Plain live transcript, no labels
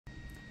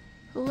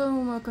Hello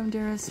and welcome,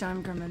 dearest.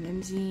 I'm Grandma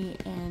Mimsy,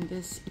 and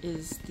this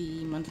is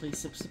the monthly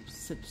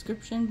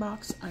subscription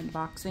box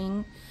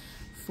unboxing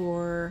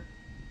for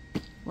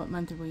what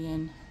month are we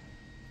in?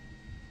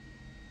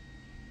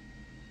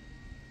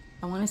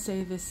 I want to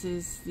say this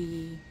is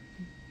the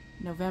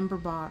November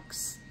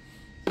box.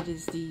 It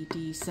is the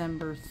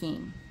December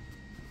theme,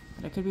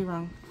 but I could be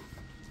wrong.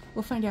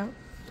 We'll find out.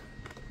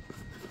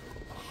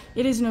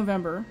 It is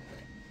November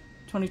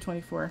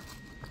 2024,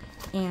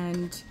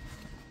 and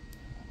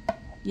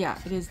yeah,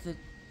 it is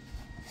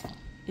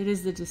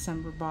the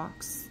December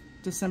box,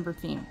 December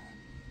theme.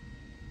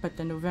 But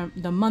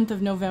the month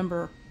of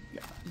November,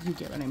 yeah, you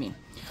get what I mean.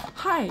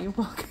 Hi,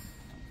 welcome.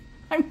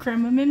 I'm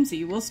Grandma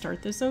Mimsy. We'll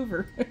start this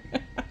over.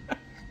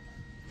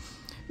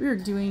 We are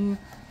doing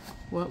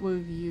What Will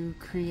You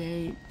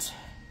Create?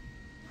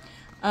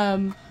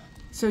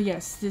 So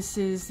yes, this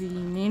is the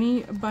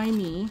Mani by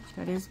Me.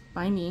 That is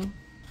by me.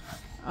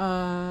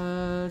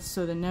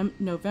 So the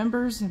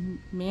November's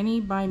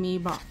Mani by Me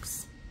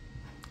box.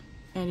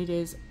 And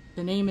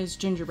the name is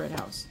Gingerbread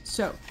House.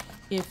 So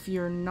if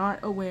you're not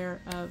aware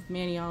of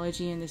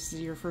Maniology and this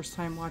is your first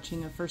time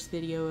watching a first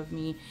video of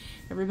me,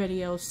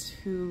 everybody else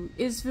who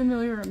is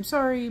familiar, I'm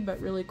sorry, but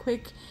really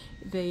quick,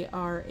 they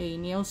are a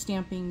nail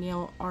stamping,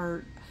 nail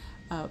art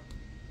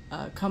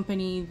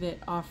company that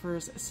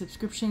offers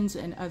subscriptions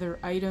and other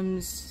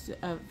items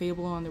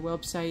available on their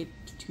website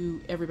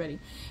to everybody.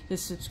 The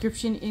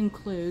subscription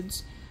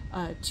includes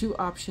two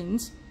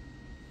options.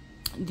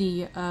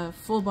 The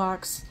full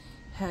box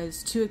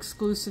has 2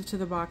 exclusive to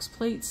the box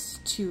plates,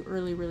 2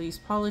 early release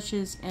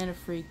polishes, and a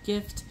free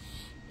gift.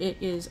 It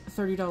is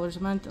 $30 a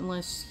month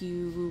unless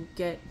you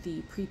get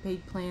the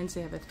prepaid plans.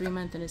 They have a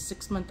 3-month and a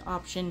 6-month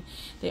option.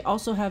 They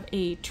also have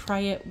a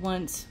try it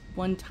once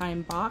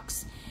one-time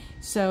box.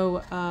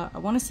 So I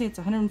want to say it's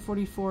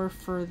 $144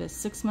 for the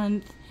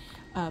 6-month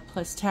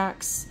plus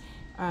tax.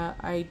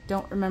 I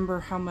don't remember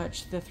how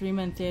much the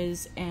 3-month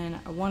is, and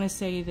I want to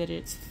say that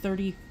it's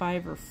 $35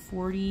 or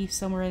 $40,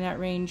 somewhere in that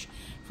range,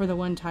 for the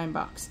one-time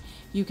box.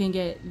 You can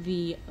get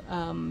the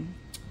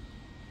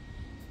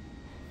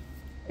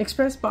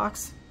express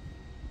box.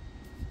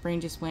 Brain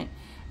just went.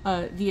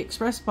 The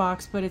express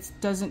box, but it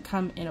doesn't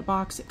come in a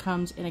box. It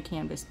comes in a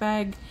canvas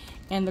bag,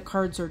 and the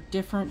cards are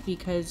different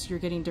because you're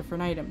getting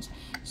different items.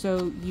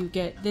 So you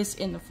get this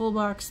in the full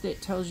box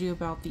that tells you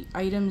about the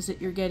items that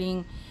you're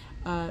getting,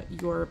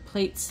 your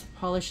plates,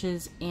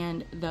 polishes,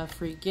 and the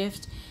free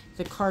gift.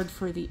 The card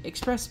for the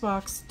express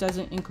box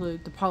doesn't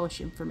include the polish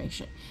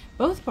information.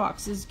 Both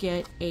boxes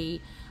get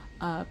a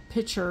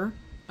picture,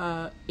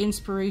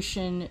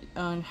 inspiration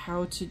on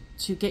how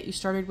to get you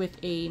started with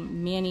a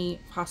Mani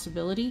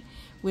possibility,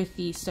 with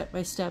the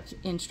step-by-step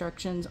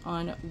instructions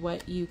on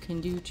what you can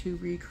do to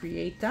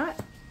recreate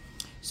that.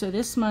 So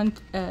this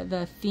month,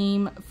 the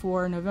theme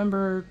for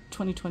November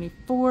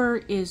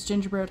 2024 is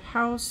Gingerbread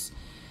House.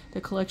 The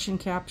collection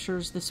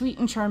captures the sweet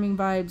and charming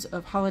vibes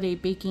of holiday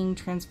baking,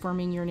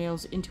 transforming your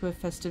nails into a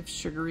festive,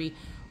 sugary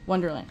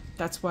wonderland.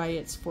 That's why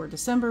it's for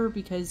December,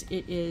 because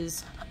it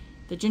is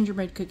the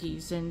gingerbread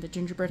cookies and the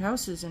gingerbread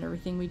houses and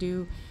everything we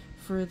do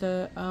for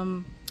the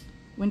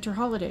winter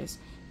holidays.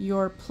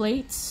 Your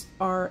plates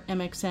are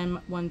MXM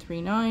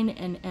 139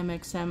 and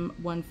MXM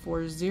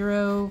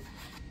 140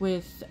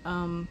 with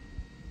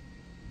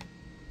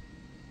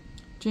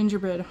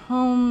gingerbread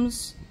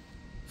homes,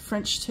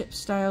 French tip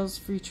styles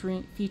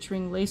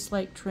featuring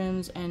lace-like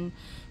trims and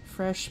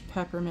fresh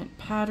peppermint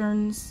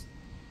patterns.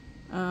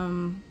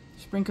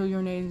 Sprinkle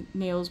your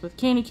nails with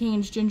candy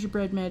canes,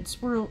 gingerbread men,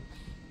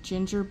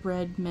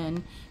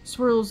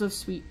 swirls of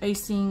sweet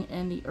icing,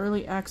 and the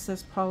early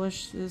access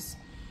polishes.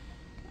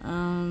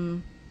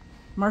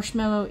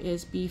 Marshmallow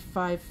is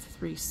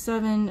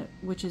B537,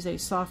 which is a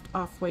soft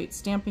off-white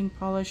stamping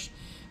polish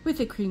with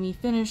a creamy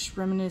finish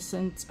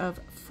reminiscent of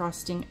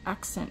frosting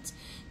accents.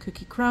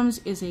 Cookie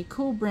Crumbs is a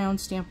cool brown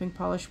stamping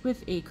polish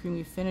with a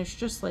creamy finish,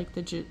 just like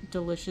the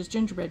delicious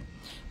gingerbread.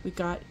 We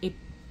got a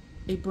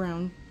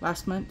brown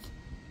last month.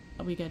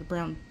 We got a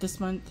brown this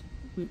month.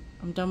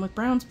 I'm done with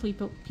browns,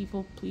 people.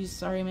 Please,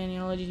 sorry,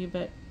 Maniology,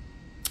 but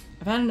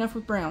I've had enough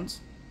with browns.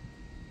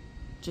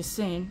 Just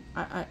saying,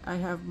 I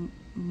have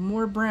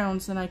more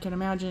browns than I can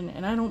imagine,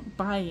 and I don't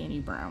buy any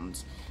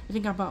browns. I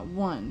think I bought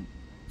one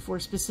for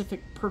a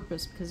specific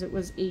purpose because it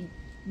was a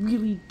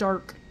really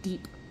dark,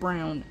 deep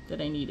brown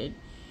that I needed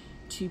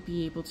to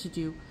be able to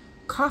do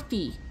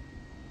coffee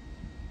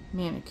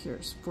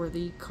manicures for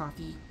the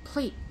coffee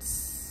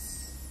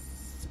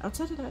plates.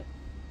 Outside of that,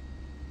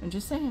 I'm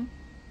just saying,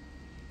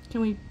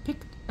 can we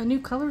pick a new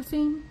color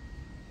theme?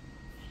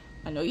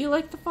 I know you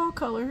like the fall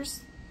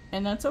colors,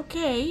 and that's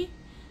okay,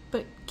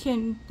 but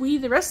can we,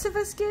 the rest of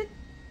us, get...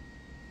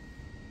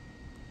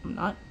 I'm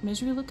not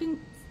miserably looking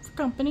for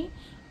company.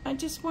 I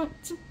just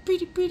want some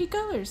pretty, pretty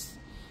colors.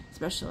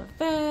 Special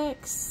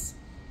effects,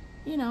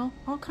 you know,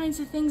 all kinds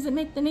of things that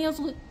make the nails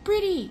look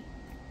pretty.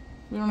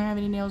 We don't have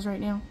any nails right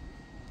now.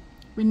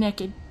 We're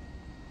naked.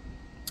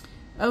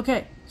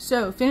 Okay,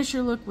 so finish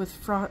your look with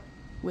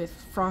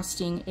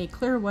frosting, a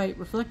clear white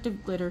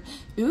reflective glitter.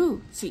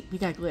 Ooh, see, we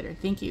got glitter.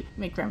 Thank you.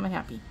 Make Grandma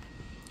happy.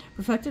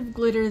 Reflective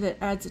glitter that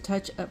adds a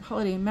touch of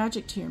holiday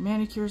magic to your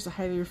manicures. The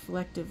highly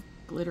reflective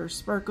glitter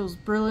sparkles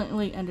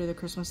brilliantly under the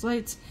Christmas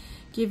lights,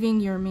 giving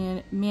your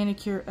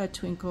manicure a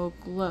twinkle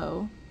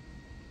glow.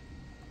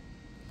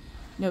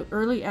 Note,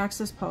 early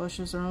access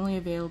polishes are only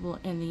available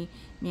in the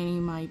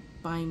ManiXMe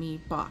by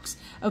Me box.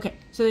 Okay,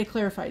 so they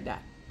clarified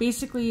that.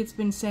 Basically, it's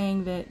been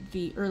saying that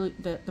the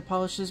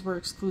polishes were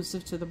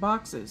exclusive to the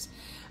boxes.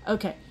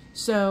 Okay,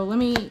 so let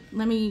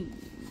me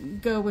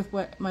go with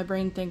what my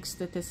brain thinks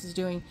that this is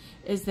doing,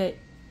 is that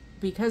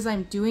because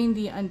I'm doing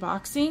the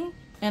unboxing,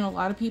 and a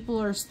lot of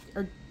people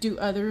do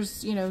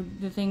others, you know,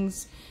 the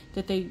things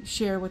that they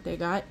share what they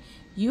got,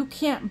 you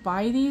can't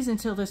buy these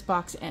until this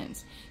box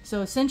ends.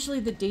 So essentially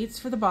the dates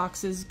for the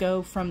boxes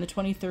go from the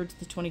 23rd to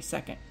the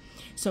 22nd.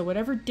 So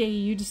whatever day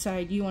you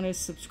decide you want to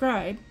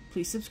subscribe,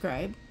 please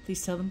subscribe.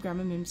 Please tell them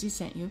Grandma Mimsy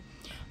sent you.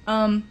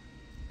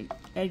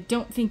 I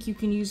don't think you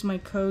can use my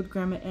code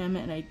Grandma M,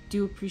 and I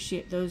do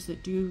appreciate those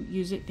that do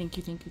use it. Thank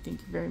you, thank you,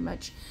 thank you very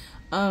much.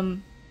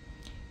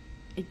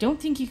 I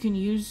don't think you can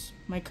use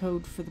my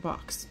code for the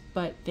box,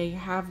 but they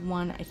have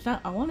one.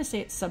 I want to say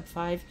it's sub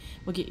 5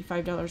 will get you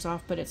 $5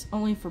 off, but it's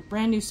only for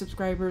brand new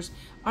subscribers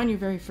on your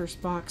very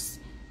first box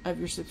of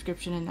your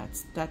subscription, and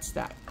that's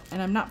that.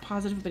 And I'm not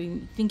positive, but I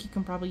think you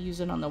can probably use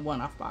it on the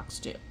one-off box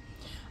too.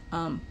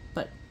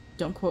 But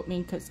don't quote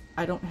me, because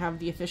I don't have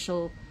the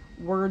official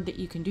word that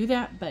you can do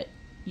that, but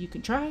you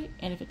can try,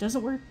 and if it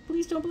doesn't work,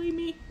 please don't blame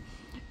me.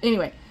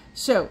 Anyway,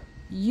 so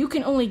you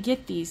can only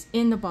get these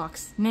in the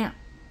box now,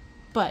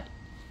 but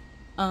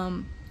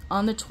on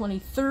the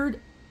 23rd,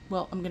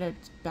 well, I'm going to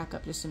back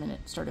up just a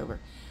minute, start over.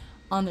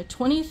 On the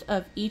 20th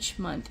of each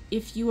month,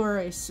 if you are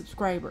a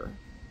subscriber,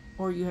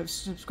 or you have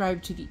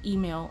subscribed to the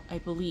email, I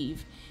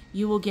believe,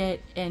 you will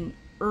get an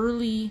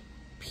early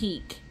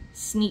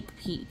sneak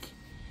peek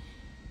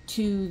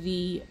to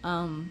the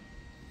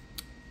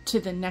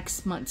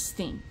next month's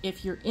theme.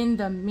 If you're in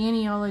the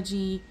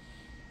Maniology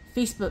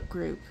Facebook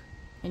group,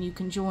 and you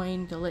can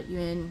join, they'll let you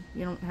in.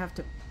 You don't have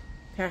to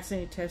pass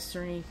any tests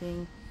or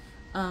anything.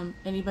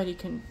 Anybody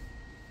can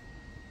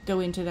go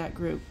into that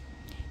group.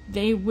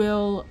 They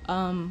will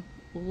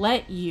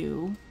let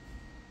you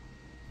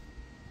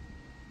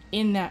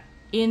in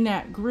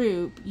that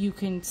group. You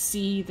can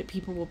see that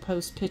people will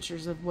post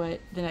pictures of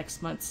what the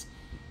next month's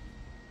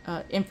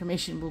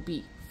information will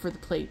be for the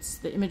plates,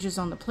 the images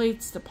on the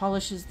plates, the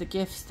polishes, the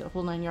gifts, the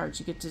whole 9 yards.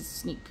 You get to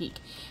sneak peek,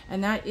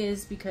 and that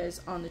is because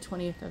on the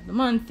 20th of the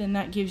month, and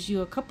that gives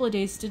you a couple of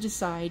days to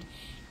decide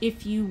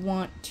if you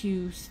want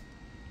to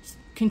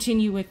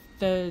continue with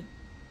the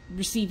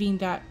receiving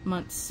that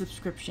month's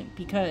subscription,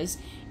 because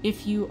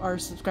if you are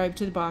subscribed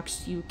to the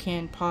box, you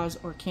can pause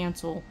or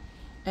cancel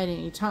at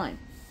any time.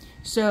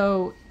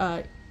 So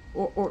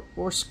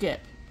or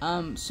skip.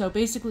 So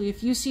basically,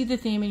 if you see the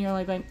theme and you're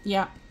like,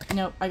 yeah,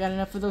 no, I got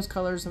enough of those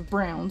colors of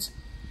browns,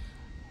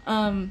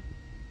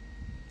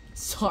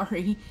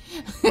 sorry,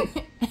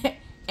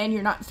 and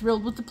you're not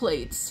thrilled with the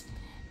plates,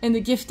 and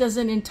the gift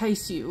doesn't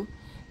entice you,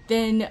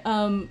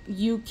 then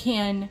you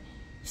can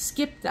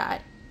skip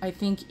that, I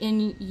think,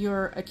 in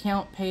your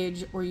account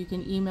page, or you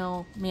can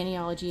email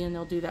Maniology and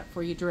they'll do that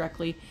for you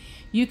directly.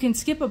 You can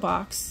skip a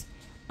box,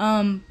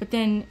 but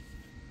then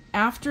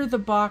after the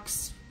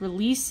box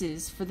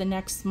releases for the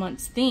next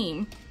month's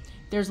theme,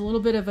 there's a little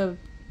bit of a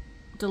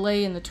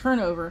delay in the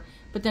turnover,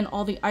 but then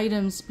all the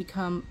items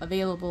become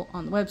available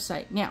on the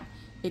website. Now,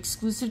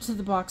 exclusive to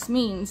the box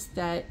means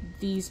that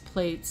these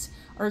plates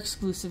are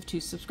exclusive to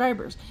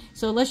subscribers.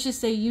 So let's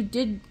just say you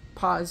did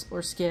pause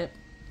or skip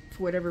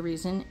for whatever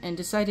reason and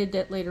decided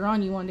that later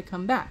on you wanted to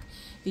come back.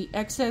 The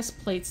excess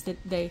plates that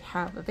they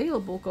have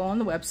available go on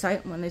the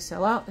website, and when they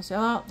sell out, they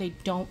sell out. They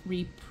don't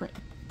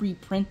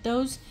reprint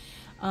those.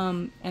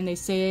 And they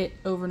say it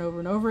over and over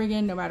and over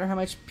again, no matter how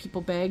much people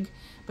beg.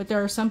 But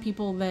there are some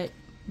people that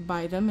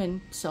buy them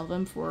and sell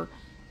them for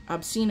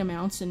obscene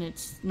amounts, and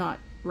it's not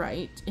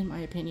right, in my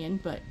opinion,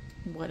 but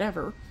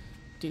whatever.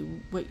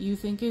 Do what you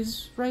think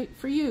is right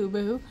for you,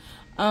 boo.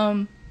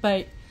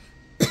 But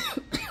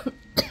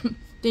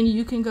then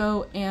you can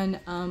go and,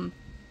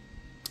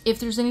 if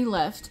there's any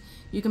left,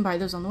 you can buy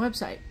those on the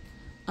website.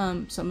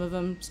 Some of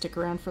them stick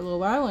around for a little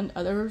while, and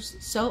others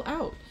sell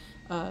out.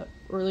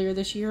 Earlier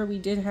this year, we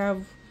did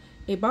have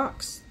a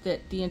box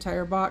that the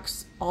entire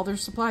box, all their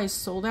supplies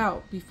sold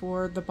out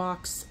before the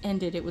box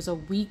ended. It was a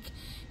week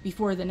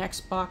before the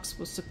next box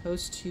was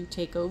supposed to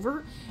take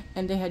over,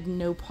 and they had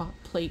no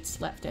plates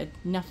left. They had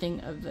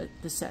nothing of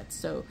the sets.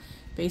 So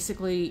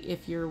basically,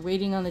 if you're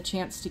waiting on the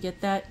chance to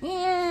get that,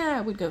 yeah,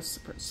 I would go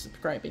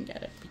subscribe and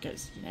get it,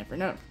 because you never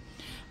know.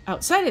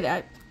 Outside of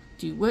that,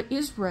 do what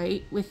is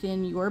right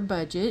within your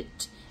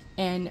budget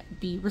and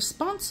be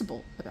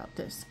responsible about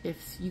this.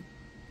 If you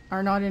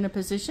are not in a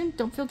position,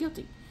 don't feel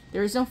guilty.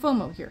 There is no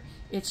FOMO here.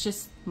 It's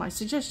just my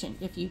suggestion.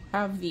 If you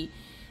have the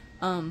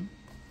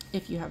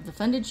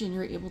fundage and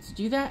you're able to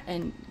do that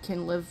and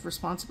can live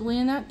responsibly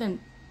in that,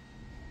 then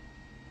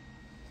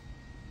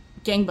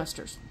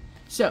gangbusters.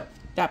 So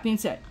that being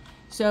said,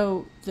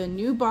 so the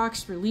new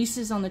box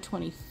releases on the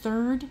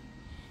 23rd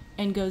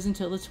and goes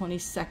until the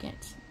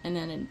 22nd. and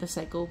then the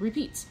cycle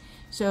repeats.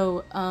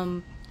 So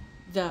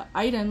the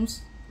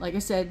items, like I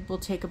said, will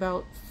take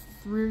about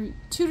 2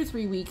 to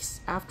 3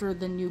 weeks after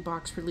the new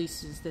box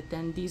releases, that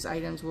then these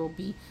items will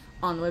be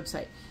on the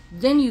website.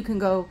 Then you can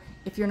go,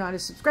 if you're not a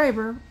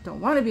subscriber, don't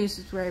want to be a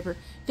subscriber,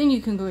 then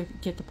you can go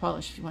get the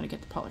polish if you want to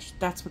get the polish.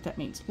 That's what that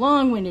means.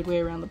 Long-winded way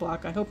around the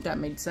block. I hope that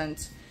made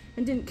sense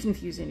and didn't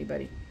confuse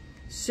anybody.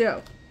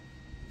 So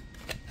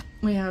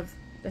we have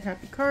the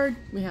happy card,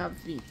 we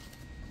have the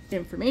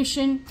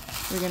information.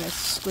 We're going to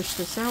squish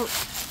this out.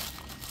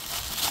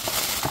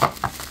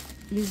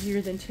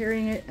 Easier than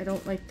tearing it. I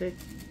don't like the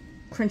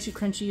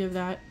crunchy of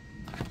that.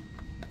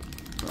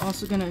 We're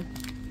also going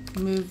to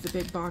move the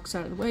big box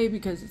out of the way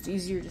because it's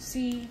easier to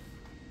see.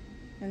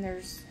 And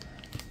there's,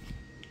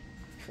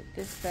 put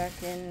this back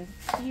in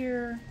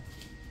here,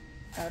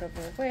 out of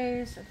our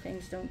way so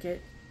things don't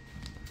get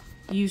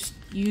used.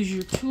 Use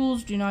your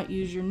tools, do not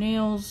use your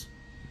nails.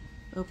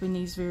 Open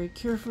these very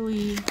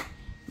carefully.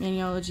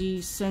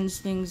 Maniology sends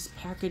things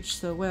packaged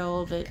so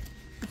well that,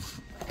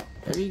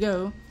 there you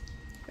go.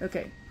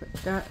 Okay, put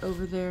that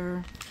over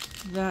there,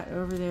 that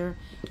over there.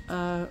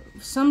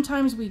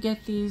 Sometimes we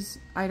get these,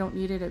 I don't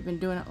need it, I've been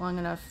doing it long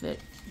enough that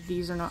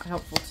these are not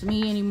helpful to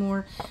me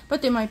anymore,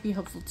 but they might be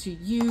helpful to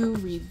you.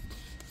 Read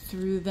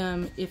through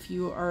them if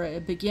you are a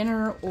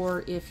beginner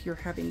or if you're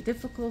having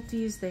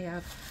difficulties. They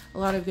have a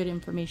lot of good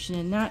information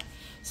in that.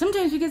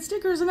 Sometimes we get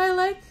stickers, and I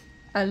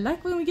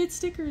like when we get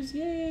stickers.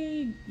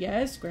 Yay!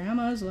 Yes,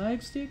 grandmas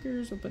like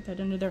stickers. We'll put that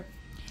under there.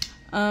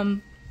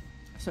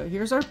 So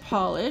here's our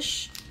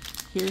polish.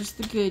 Here's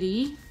the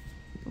goodie.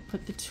 We'll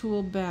put the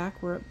tool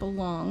back where it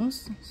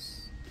belongs.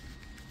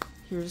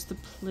 Here's the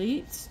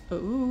plates.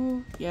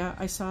 Oh, yeah,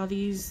 I saw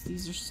these.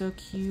 These are so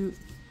cute.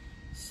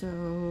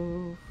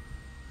 So,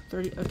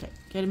 30, okay,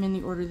 get them in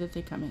the order that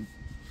they come in.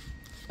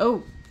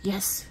 Oh,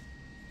 yes.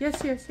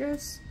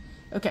 Yes.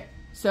 Okay,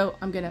 so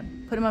I'm gonna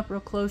put them up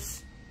real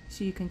close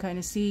so you can kind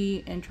of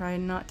see and try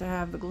not to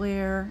have the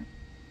glare.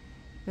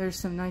 There's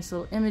some nice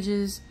little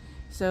images.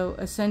 So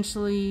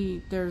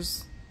essentially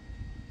there's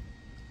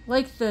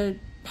like the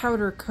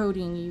powder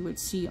coating you would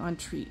see on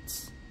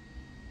treats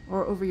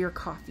or over your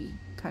coffee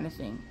kind of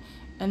thing.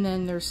 And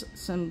then there's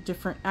some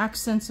different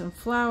accents and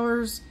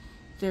flowers.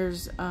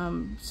 There's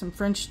some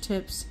French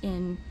tips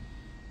in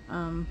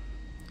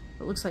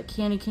it looks like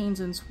candy canes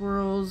and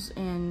swirls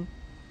and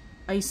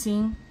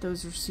icing.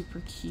 Those are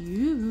super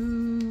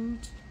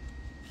cute.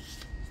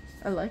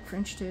 I like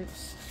French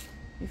tips,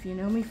 if you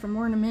know me for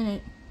more than a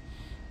minute.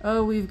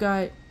 Oh, we've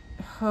got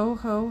ho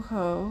ho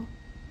ho.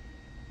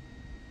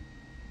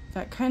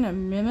 That kind of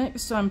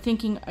mimics, so I'm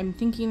thinking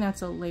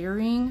that's a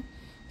layering.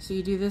 So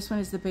you do this one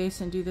as the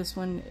base and do this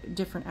one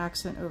different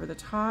accent over the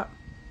top.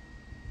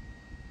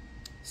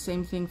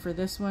 Same thing for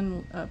this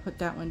one, put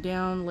that one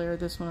down, layer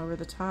this one over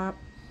the top.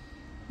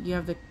 You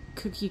have the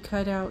cookie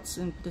cutouts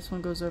and this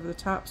one goes over the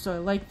top. So I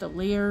like the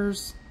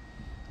layers,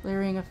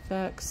 layering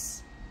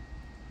effects,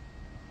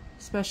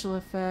 special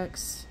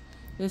effects.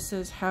 This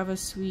says have a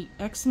sweet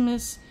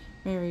Xmas,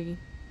 Merry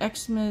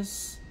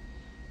Xmas.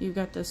 You've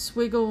got the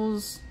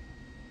swiggles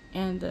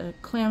and the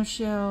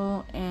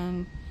clamshell,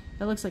 and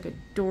that looks like a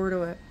door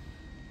to a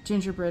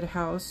gingerbread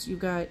house. You've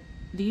got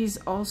these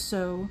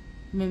also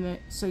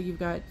mimic, so you've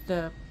got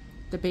the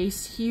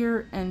base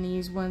here, and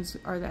these ones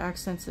are the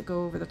accents that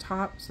go over the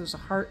top. So there's a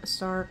heart, a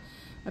star,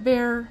 a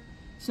bear,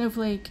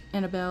 snowflake,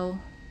 and a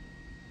bell.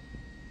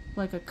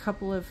 Like a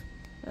couple of,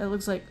 it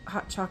looks like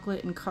hot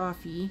chocolate and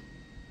coffee.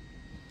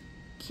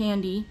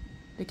 Candy,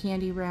 the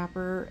candy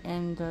wrapper,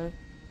 and the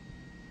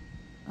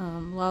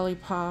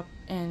lollipop,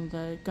 and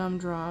the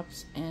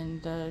gumdrops,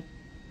 and the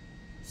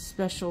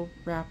special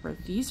wrapper.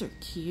 These are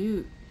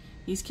cute.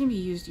 These can be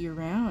used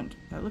year-round.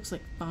 That looks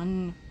like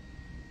fun.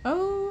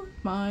 Oh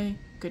my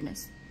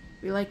goodness.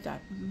 We like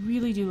that. We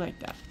really do like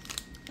that.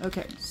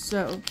 Okay,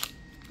 so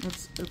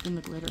let's open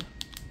the glitter.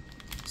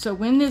 So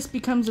when this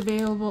becomes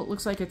available, it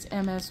looks like it's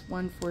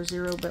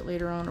MS140, but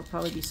later on it'll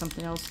probably be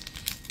something else.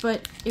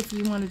 But if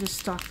you want to just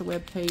stalk the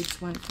web page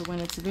for when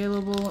it's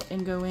available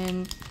and go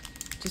in,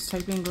 just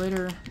type in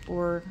glitter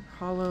or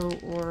hollow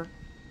or...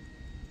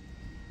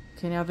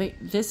 Okay, now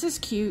this is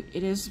cute.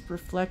 It is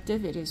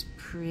reflective. It is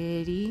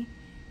pretty.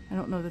 I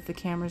don't know that the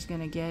camera's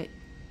going to get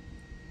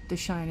the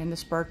shine and the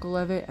sparkle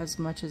of it as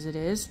much as it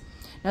is.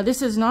 Now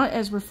this is not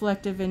as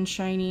reflective and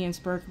shiny and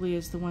sparkly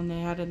as the one they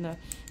had in the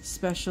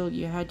special.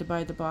 You had to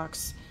buy the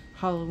box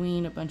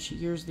Halloween a bunch of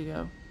years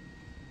ago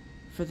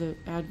for the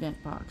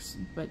Advent box.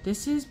 But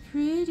this is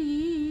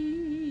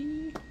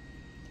pretty.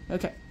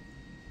 Okay.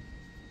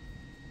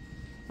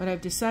 What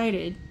I've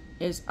decided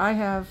is I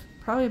have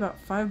probably about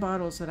 5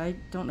 bottles that I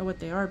don't know what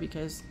they are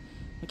because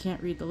I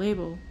can't read the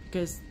label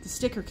because the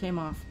sticker came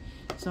off.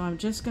 So I'm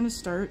just going to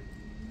start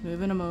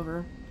moving them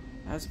over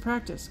as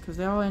practice because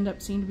they all end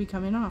up seem to be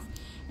coming off.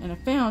 And I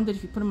found that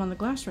if you put them on the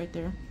glass right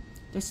there,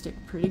 they stick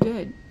pretty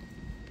good.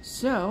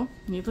 So,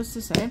 needless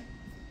to say,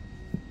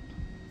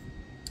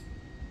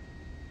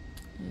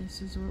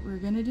 this is what we're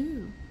going to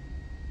do.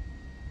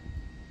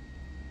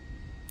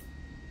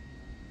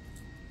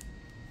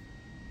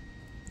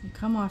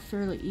 come off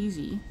fairly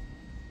easy,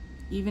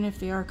 even if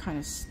they are kind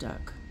of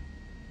stuck.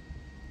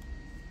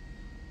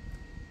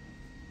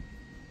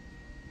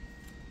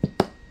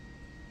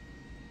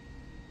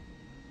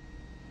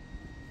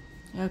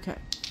 Okay,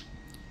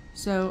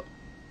 so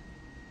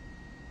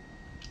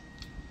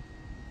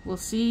we'll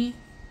see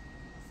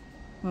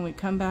when we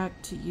come back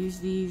to use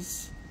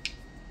these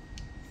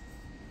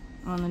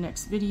on the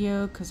next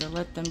video, because I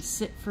let them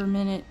sit for a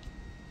minute.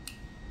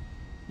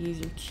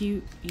 These are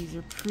cute, these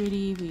are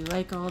pretty, we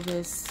like all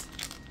this.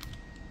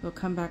 We'll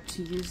come back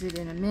to use it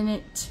in a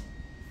minute.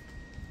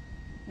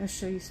 I'll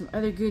show you some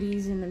other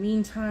goodies in the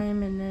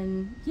meantime, and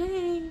then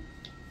yay!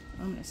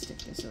 I'm gonna stick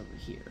this over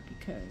here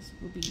because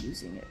we'll be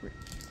using it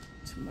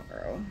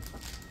tomorrow.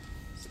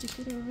 Stick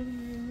it over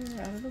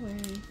there, out of the way.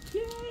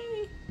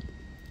 Yay!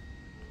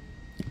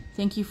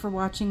 Thank you for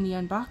watching the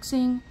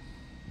unboxing.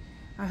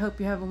 I hope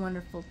you have a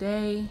wonderful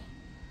day.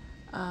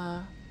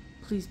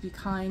 Please be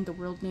kind. The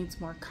world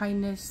needs more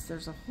kindness.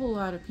 There's a whole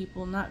lot of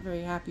people not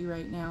very happy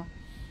right now.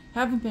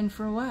 Haven't been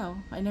for a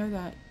while. I know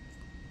that.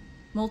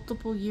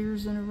 Multiple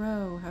years in a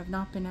row have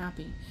not been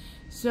happy.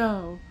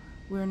 So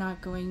we're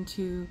not going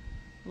to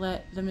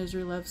let the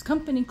Misery Loves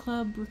Company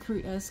Club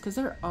recruit us, because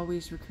they're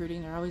always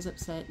recruiting. They're always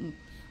upset and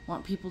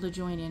want people to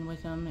join in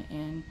with them,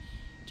 and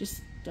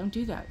just don't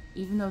do that.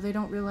 Even though they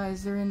don't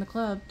realize they're in the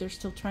club, they're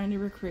still trying to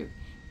recruit.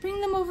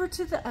 Bring them over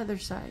to the other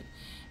side.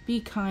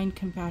 Be kind,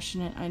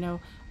 compassionate. I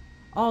know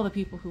all the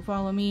people who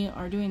follow me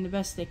are doing the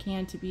best they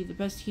can to be the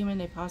best human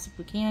they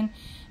possibly can,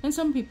 and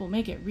some people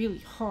make it really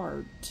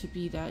hard to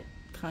be that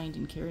kind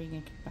and caring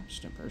and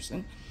compassionate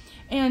person.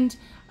 And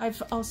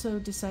I've also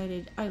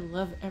decided I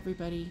love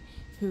everybody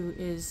who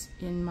is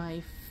in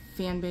my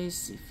fan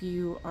base. If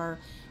you are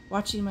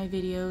watching my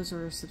videos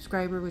or a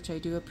subscriber, which I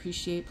do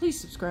appreciate, please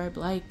subscribe,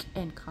 like,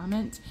 and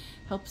comment.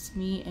 Helps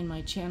me and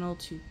my channel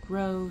to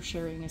grow.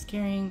 Sharing is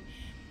caring.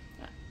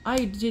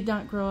 I did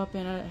not grow up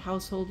in a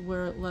household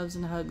where loves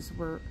and hugs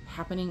were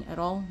happening at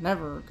all.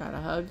 Never got a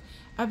hug.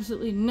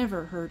 Absolutely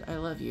never heard I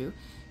love you.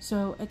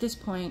 So at this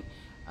point,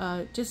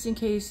 just in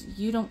case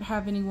you don't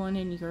have anyone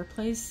in your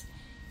place,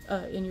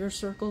 in your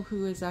circle,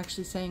 who is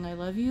actually saying I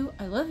love you,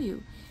 I love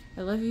you.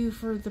 I love you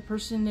for the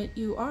person that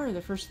you are,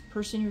 the first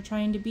person you're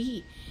trying to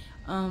be.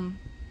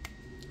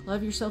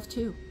 Love yourself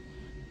too.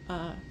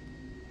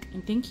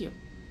 And thank you.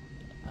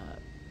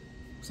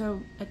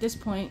 So at this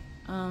point,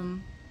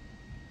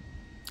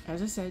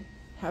 as I said,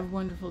 have a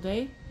wonderful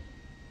day.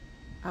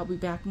 I'll be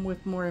back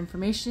with more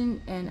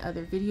information and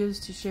other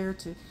videos to share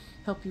to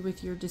help you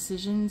with your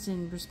decisions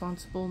in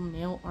responsible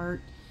nail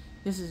art.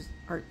 This is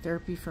art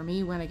therapy for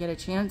me when I get a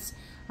chance.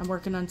 I'm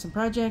working on some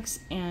projects,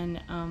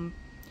 and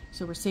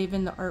so we're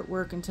saving the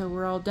artwork until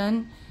we're all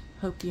done.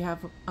 Hope you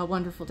have a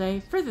wonderful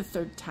day for the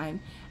third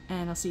time,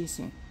 and I'll see you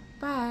soon.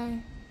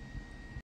 Bye.